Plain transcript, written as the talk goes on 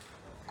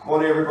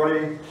Morning,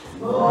 everybody.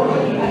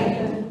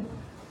 Morning.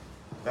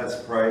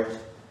 Let's pray.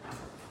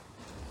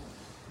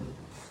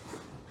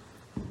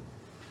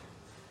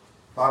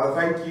 Father,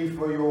 thank you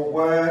for your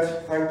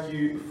word. Thank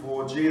you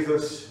for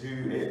Jesus,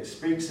 who it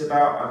speaks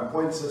about and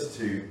points us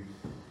to.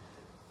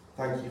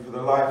 Thank you for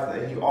the life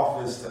that he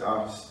offers to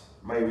us.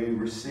 May we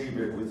receive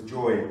it with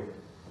joy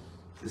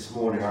this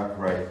morning, I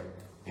pray.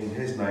 In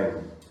his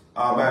name.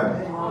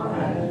 Amen.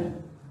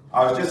 Amen.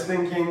 I was just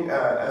thinking,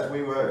 as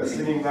we were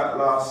singing that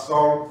last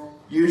song,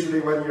 usually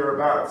when you're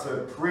about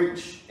to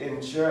preach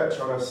in church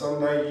on a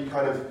Sunday, you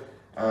kind of,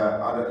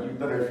 I don't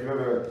know if you've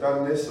ever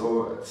done this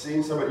or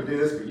seen somebody do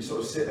this, but you sort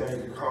of sit there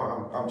and you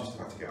go, I'm just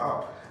about to get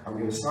up. I'm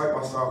going to psych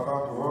myself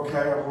up. I'm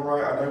okay, I'm all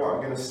right, I know what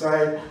I'm going to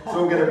say. It's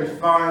all going to be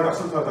fine.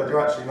 Sometimes I do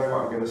actually know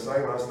what I'm going to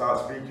say when I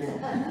start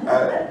speaking.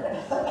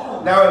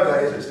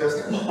 Nowadays, it's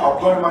just, I'll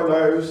blow my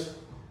nose.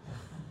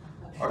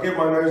 I'll give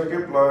my nose a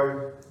good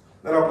blow.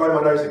 Then I'll blow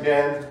my nose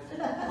again.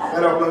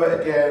 Then I'll blow it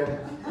again.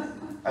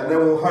 And then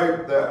we'll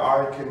hope that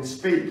I can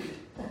speak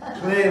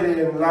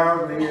clearly and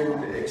loudly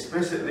and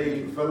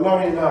explicitly for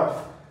long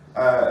enough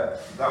that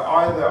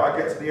either I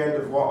get to the end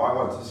of what I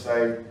want to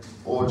say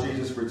or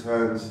Jesus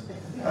returns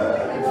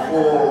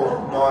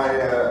before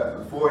my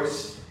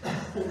voice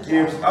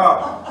gives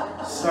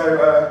up.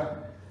 So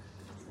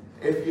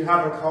if you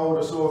have a cold,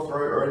 a sore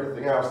throat or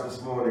anything else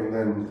this morning,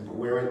 then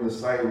we're in the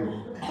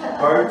same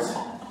boat.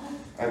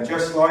 And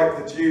just like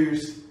the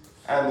Jews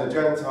and the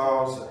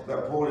Gentiles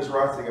that Paul is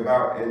writing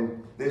about in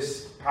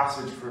this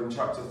passage from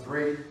chapter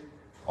 3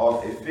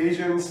 of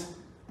Ephesians,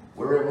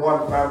 we're in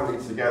one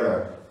family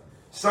together.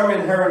 Some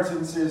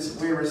inheritances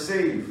we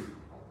receive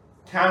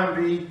can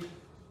be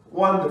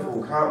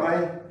wonderful, can't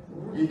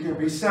they? You can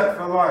be set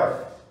for life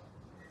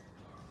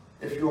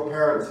if your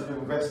parents have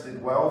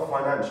invested well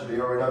financially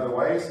or in other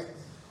ways,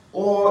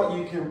 or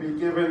you can be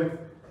given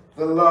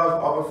the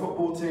love of a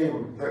football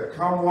team that,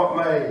 come what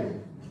may,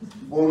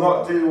 will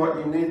not do what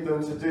you need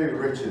them to do,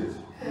 Richard.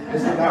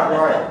 Isn't that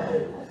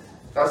right?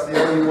 That's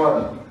the only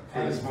one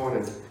for this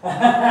morning.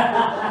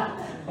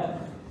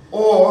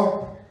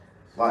 Or,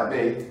 like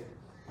me,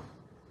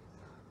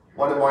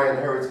 one of my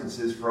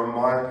inheritances from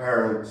my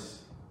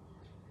parents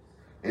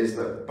is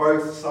that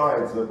both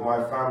sides of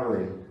my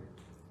family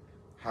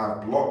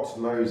have blocked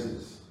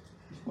noses,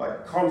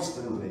 like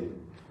constantly,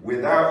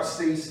 without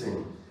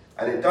ceasing.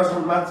 And it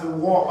doesn't matter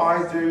what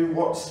I do,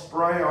 what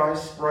spray I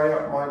spray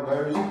up my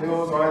nose,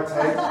 pills I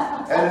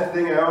take,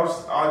 anything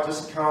else, I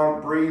just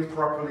can't breathe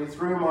properly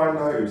through my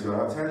nose. And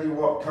I'll tell you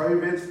what,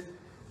 COVID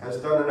has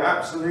done an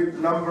absolute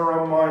number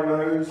on my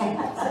nose.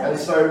 And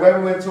so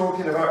when we're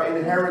talking about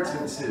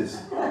inheritances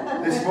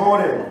this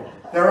morning,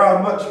 there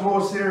are much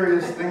more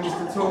serious things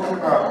to talk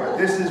about, but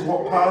this is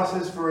what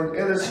passes for an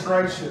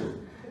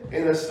illustration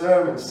in a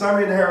sermon.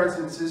 Some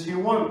inheritances you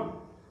want,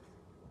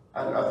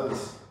 and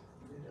others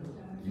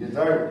you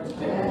don't.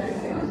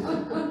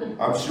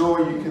 I'm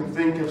sure you can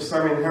think of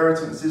some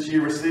inheritances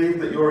you received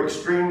that you're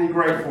extremely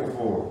grateful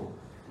for,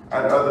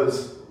 and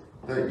others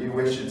that you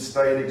wish had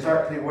stayed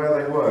exactly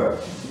where they were.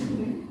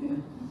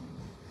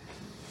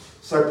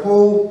 So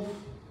Paul,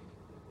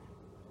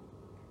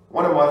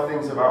 one of my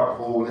things about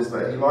Paul is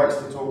that he likes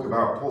to talk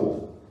about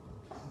Paul.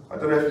 I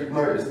don't know if you've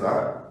noticed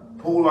that.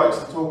 Paul likes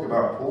to talk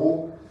about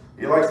Paul.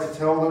 He likes to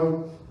tell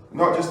them,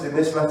 not just in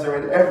this letter,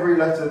 in every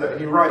letter that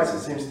he writes,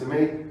 it seems to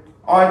me,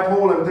 I,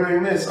 Paul, am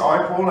doing this.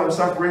 I, Paul, am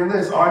suffering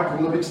this. I,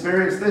 Paul, have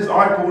experienced this.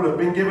 I, Paul, have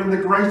been given the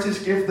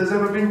greatest gift there's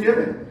ever been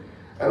given.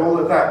 And all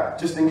of that,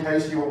 just in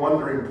case you were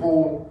wondering,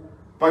 Paul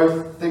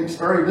both thinks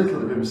very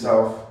little of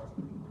himself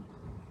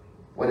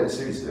when it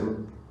suits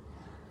him.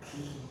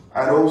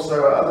 And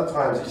also at other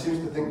times he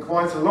seems to think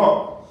quite a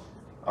lot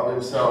of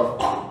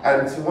himself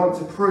and to want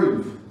to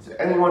prove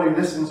to anyone who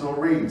listens or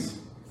reads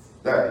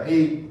that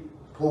he,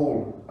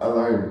 Paul,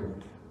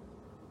 alone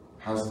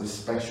has the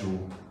special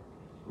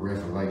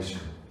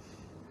revelation.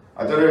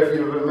 I don't know if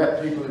you've ever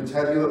met people who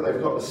tell you that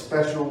they've got the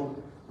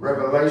special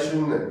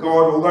revelation that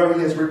God, although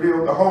he has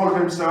revealed the whole of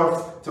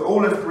himself to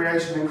all of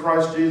creation in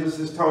Christ Jesus,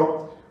 has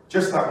told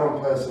just that one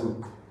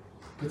person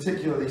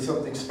particularly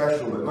something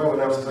special that no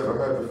one else has ever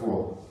heard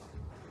before.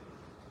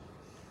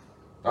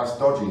 That's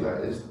dodgy,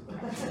 that is.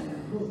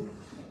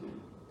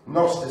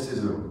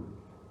 Gnosticism,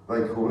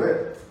 they call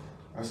it.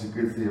 That's a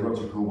good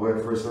theological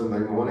word for a Sunday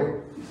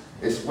morning.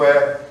 It's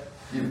where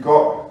you've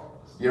got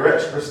your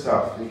extra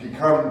stuff. If you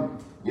come,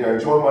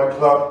 join my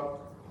club,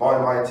 buy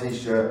my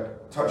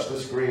t-shirt, touch the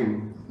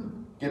screen,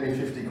 give me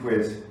 50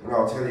 quid, and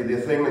I'll tell you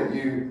the thing that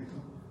you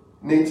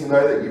need to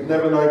know that you've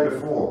never known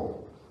before.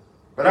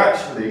 But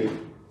actually,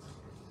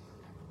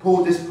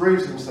 Paul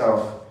disproves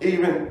himself,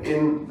 even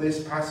in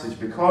this passage,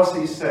 because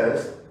he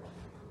says,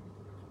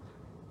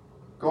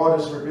 God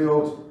has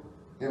revealed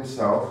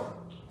himself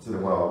to the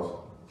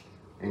world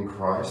in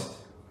Christ.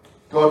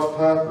 God's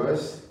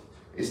purpose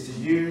is to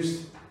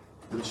use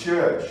the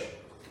church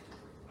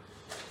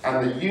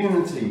and the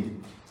unity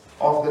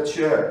of the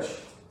church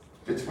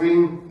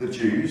between the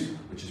Jews,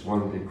 which is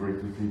one big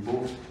group of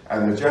people,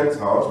 and the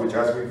Gentiles, which,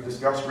 as we've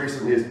discussed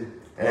recently, is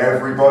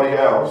everybody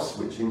else,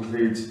 which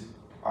includes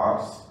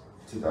us,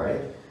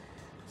 today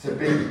to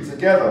be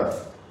together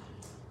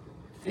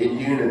in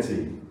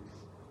unity.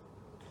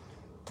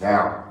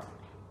 Now,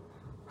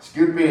 it's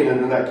good being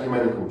in an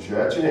ecumenical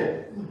church, isn't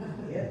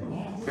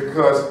it?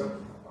 Because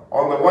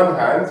on the one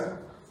hand,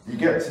 you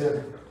get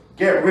to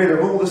get rid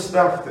of all the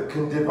stuff that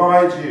can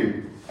divide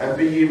you and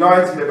be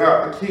united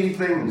about the key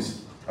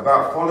things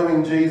about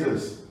following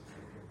Jesus.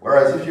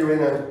 Whereas if you're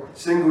in a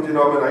single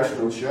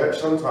denominational church,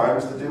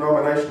 sometimes the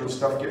denominational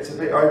stuff gets a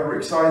bit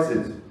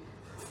overexcited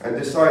and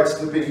decides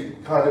to be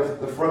kind of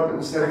the front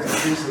and centre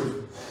piece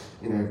of,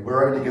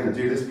 we're only going to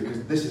do this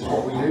because this is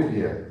what we do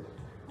here.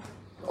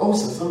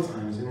 Also,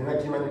 sometimes in an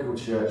ecumenical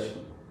church,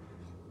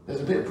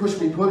 there's a bit of push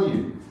me pull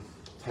you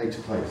takes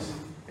place,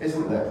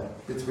 isn't there?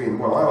 Between,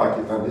 well, I like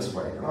it done this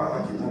way, and I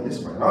like it done this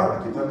way, and I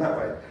like it done that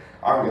way.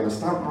 I'm going to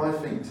stamp my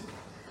feet.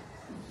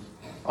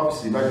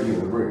 Obviously, nobody in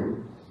the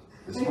room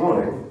this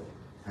morning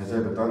has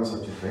ever done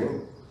such a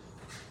thing.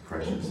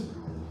 Precious.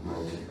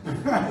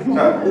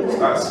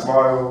 That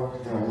smile,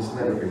 it's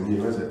never been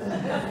new, has it?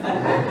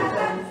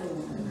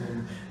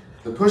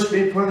 The push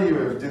me pull you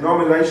of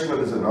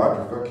denominationalism. I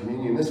prefer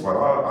communion this way.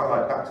 I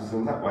like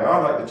baptism that way. I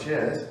like the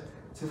chairs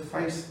to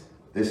face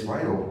this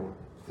way or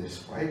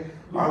this way.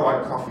 I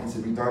like coffee to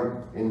be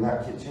done in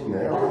that kitchen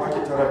there. I like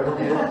it done over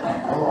here.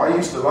 Oh, I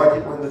used to like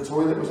it when the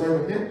toilet was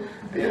over here.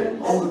 Yeah,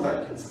 all of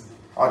that.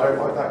 I don't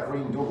like that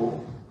green door.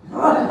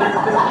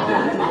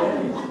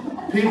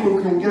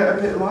 People can get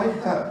a bit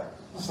like that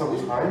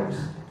sometimes,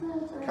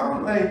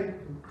 can't they?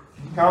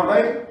 Can't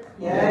they?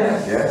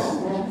 Yes. Yes,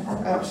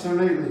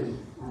 absolutely.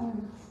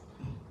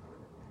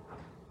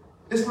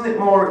 Isn't it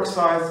more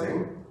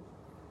exciting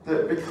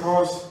that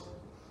because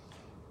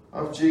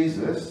of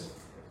Jesus,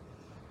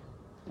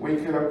 we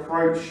can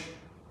approach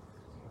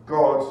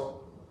God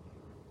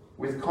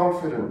with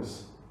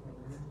confidence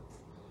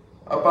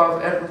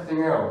above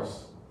everything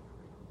else?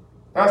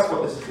 That's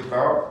what this is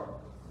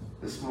about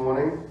this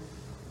morning.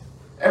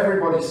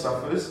 Everybody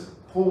suffers.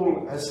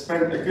 Paul has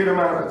spent a good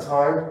amount of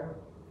time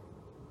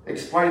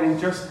explaining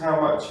just how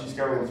much he's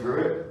going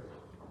through it.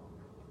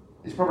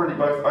 He's probably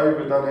both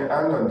overdone it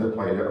and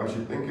underplayed it, I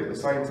should think, at the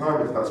same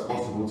time, if that's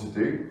possible to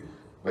do.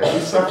 But he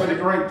suffered a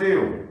great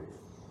deal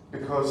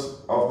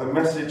because of the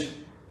message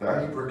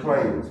that he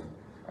proclaimed.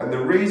 And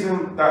the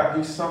reason that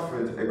he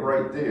suffered a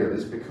great deal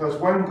is because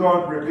when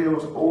God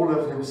reveals all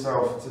of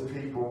himself to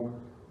people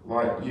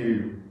like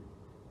you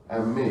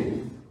and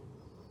me,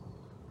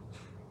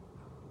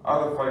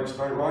 other folks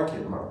don't like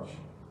it much.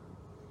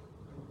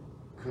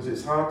 Because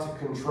it's hard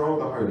to control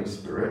the Holy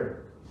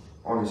Spirit,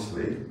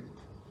 honestly,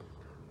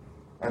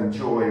 and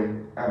joy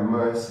and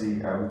mercy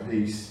and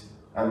peace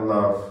and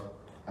love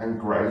and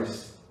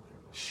grace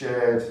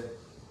shared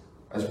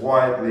as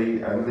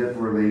widely and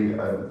liberally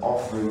and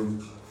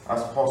often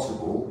as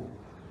possible,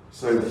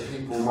 so that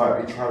people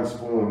might be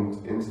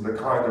transformed into the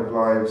kind of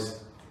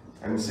lives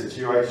and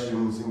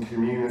situations and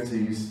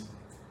communities,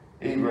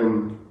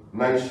 even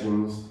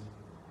nations,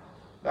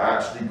 that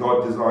actually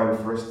God designed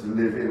for us to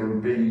live in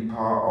and be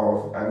part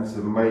of and to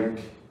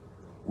make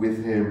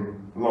with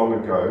him long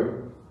ago.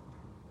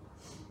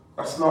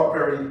 That's not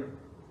very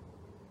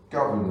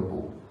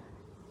governable,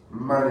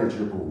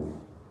 manageable,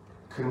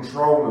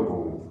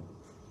 controllable.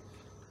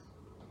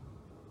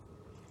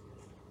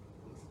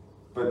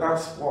 But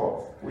that's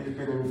what we've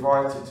been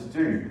invited to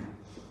do.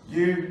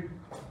 You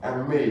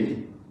and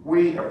me,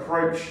 we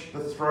approach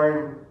the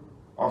throne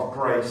of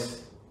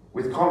grace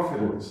with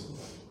confidence,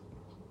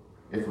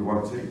 if we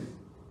want to.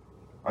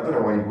 I don't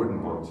know why you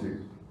wouldn't want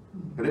to.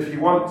 But if you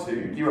want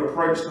to, you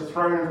approach the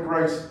throne of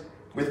grace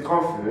with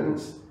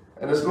confidence,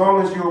 and as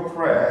long as your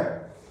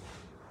prayer,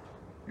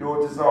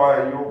 your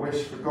desire, your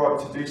wish for God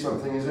to do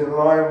something is in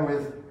line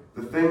with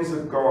the things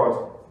of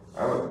God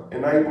and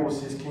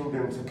enables his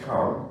kingdom to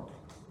come,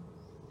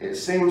 it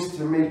seems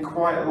to me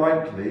quite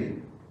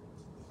likely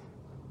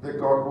that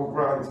God will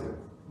grant it.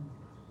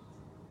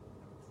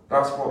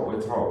 That's what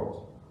we're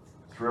told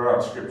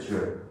throughout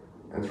Scripture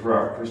and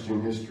throughout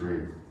Christian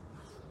history.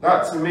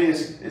 That to me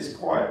is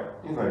quite,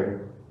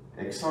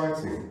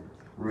 exciting,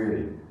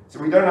 really. So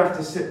we don't have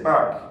to sit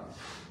back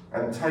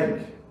and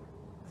take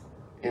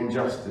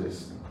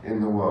injustice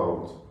in the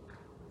world,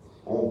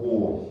 or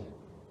war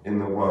in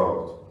the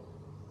world,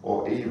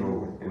 or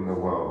evil in the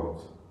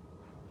world.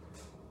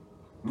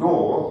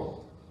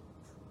 Nor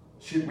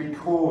should we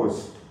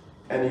cause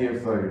any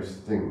of those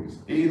things,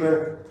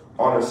 either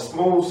on a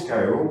small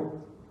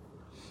scale,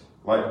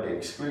 like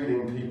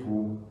excluding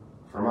people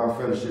from our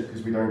fellowship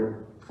because we don't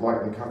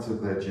like the cut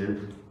of their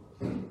jib,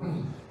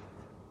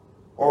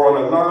 or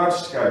on a large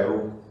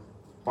scale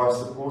by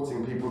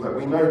supporting people that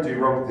we know do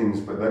wrong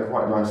things but they're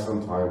quite nice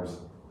sometimes,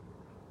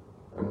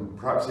 and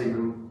perhaps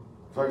even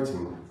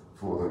voting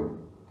for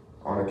them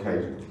on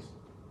occasions.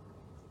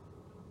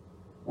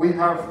 We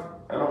have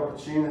an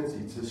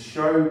opportunity to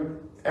show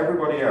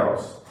everybody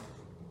else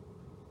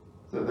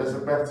that there's a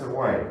better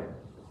way.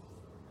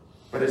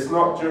 But it's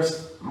not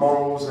just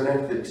morals and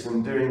ethics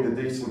and doing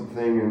the decent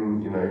thing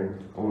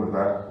and, all of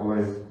that,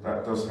 although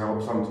that does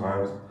help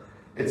sometimes.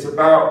 It's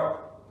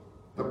about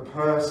the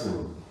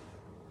person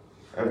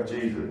of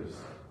Jesus,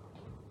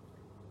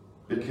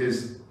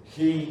 because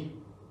he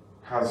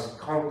has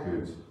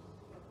conquered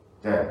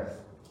death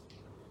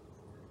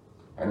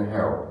and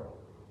hell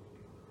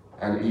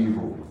and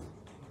evil.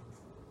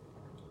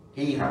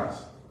 He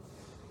has.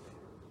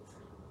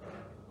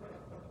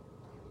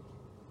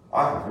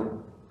 I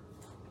haven't.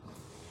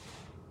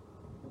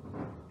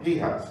 He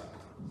has.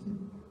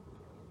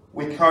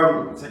 We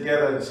come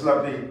together, it's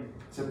lovely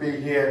to be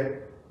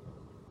here,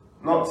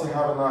 not to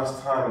have a nice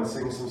time and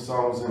sing some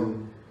songs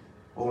and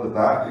all of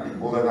that,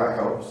 although that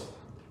helps.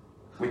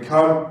 We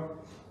come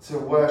to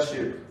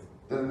worship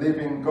the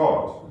living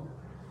God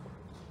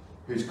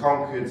who's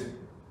conquered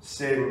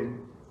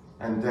sin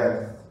and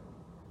death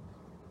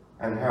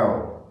and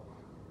hell,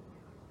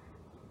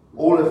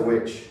 all of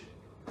which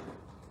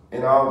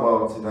in our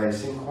world today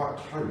seem quite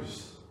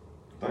close,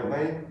 don't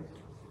they?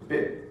 A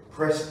bit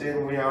pressed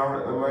in we are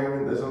at the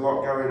moment, there's a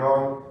lot going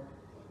on,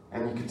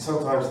 and you can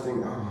sometimes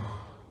think,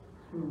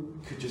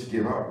 could just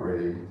give up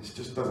really. This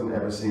just doesn't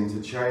ever seem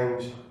to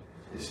change.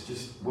 It's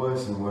just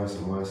worse and worse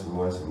and worse and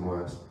worse and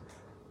worse.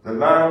 The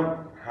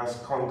Lamb has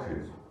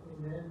conquered.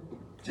 Amen.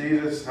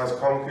 Jesus has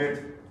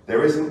conquered.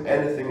 There isn't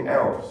anything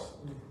else.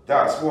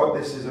 That's what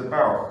this is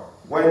about.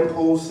 When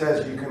Paul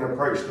says you can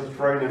approach the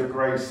throne of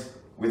grace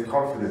with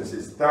confidence,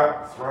 it's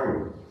that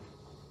throne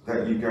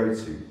that you go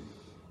to.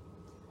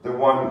 The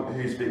one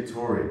who's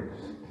victorious.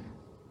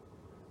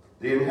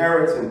 The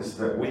inheritance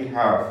that we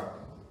have,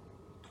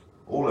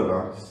 all of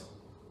us,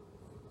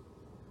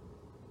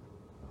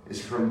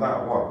 is from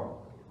that one.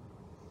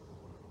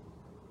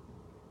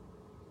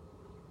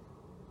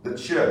 The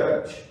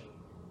church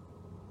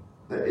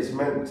that is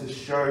meant to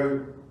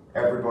show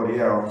everybody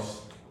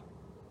else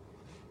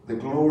the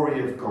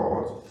glory of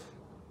God.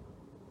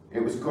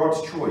 It was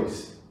God's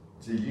choice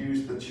to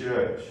use the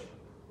church.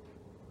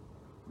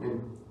 I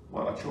mean,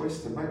 what a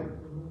choice to make.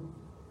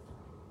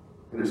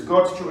 But it's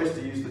God's choice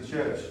to use the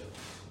church.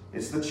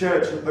 It's the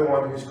church of the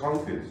one who's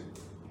conquered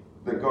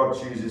that God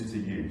chooses to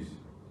use.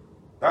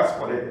 That's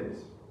what it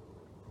is.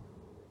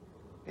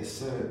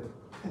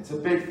 It's a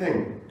big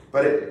thing,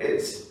 but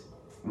it's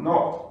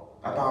not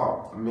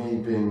about me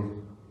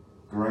being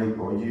great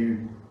or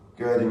you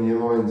girding your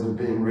loins and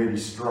being really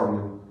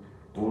strong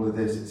and all of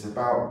this. It's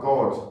about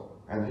God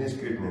and his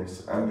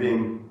goodness and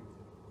being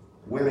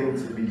willing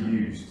to be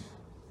used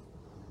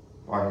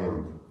by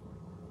him,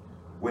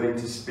 willing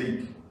to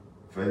speak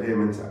for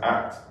him and to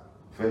act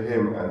for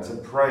him and to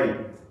pray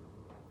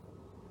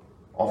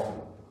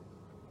often,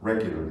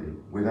 regularly,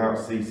 without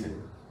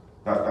ceasing.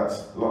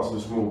 That's lots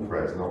of small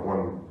prayers, not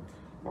one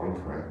long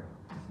prayer.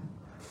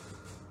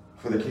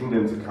 For the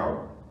kingdom to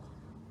come.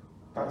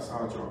 That's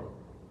our job.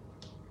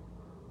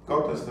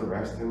 God does the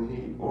rest, and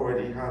he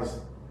already has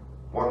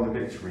won the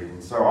victory.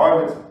 And so I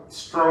would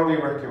strongly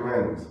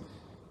recommend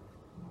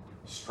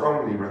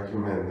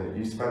that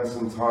you spend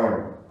some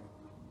time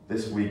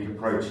this week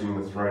approaching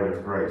the throne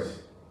of grace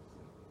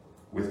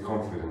with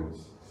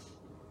confidence.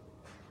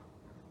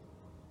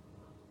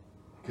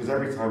 Because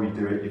every time you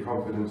do it, your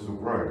confidence will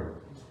grow,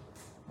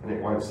 and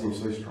it won't seem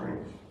so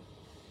strange.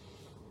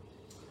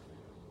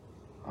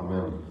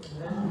 Amen.